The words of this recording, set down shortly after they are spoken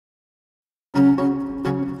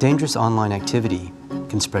Dangerous online activity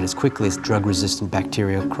can spread as quickly as drug-resistant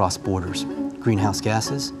bacteria across borders. Greenhouse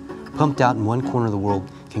gases, pumped out in one corner of the world,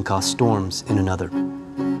 can cause storms in another.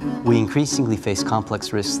 We increasingly face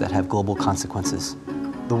complex risks that have global consequences.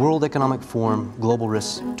 The World Economic Forum Global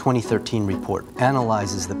Risks 2013 report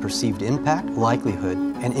analyzes the perceived impact, likelihood,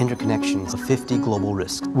 and interconnections of 50 global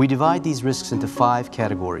risks. We divide these risks into 5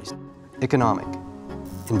 categories: economic,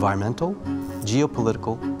 environmental,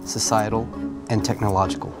 geopolitical, societal, and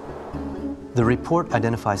technological. The report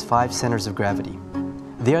identifies 5 centers of gravity.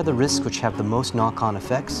 They are the risks which have the most knock-on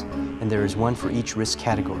effects, and there is one for each risk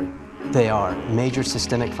category. They are major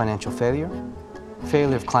systemic financial failure,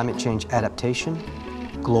 failure of climate change adaptation,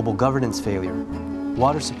 global governance failure,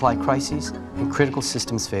 water supply crises, and critical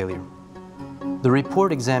systems failure. The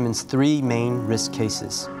report examines 3 main risk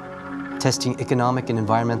cases: testing economic and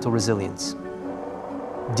environmental resilience,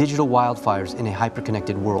 digital wildfires in a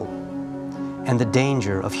hyper-connected world, and the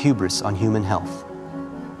danger of hubris on human health.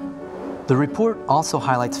 The report also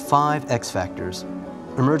highlights 5 X factors,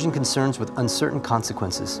 emerging concerns with uncertain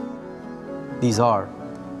consequences. These are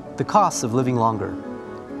the costs of living longer,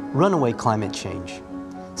 runaway climate change,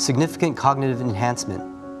 significant cognitive enhancement,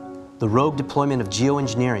 the rogue deployment of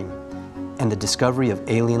geoengineering, and the discovery of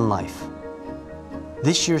alien life.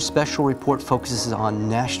 This year's special report focuses on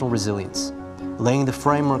national resilience, laying the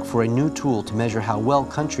framework for a new tool to measure how well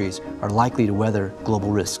countries are likely to weather global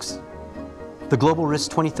risks. The Global Risks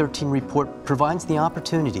 2013 report provides the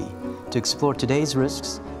opportunity to explore today's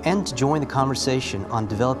risks and to join the conversation on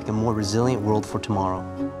developing a more resilient world for tomorrow.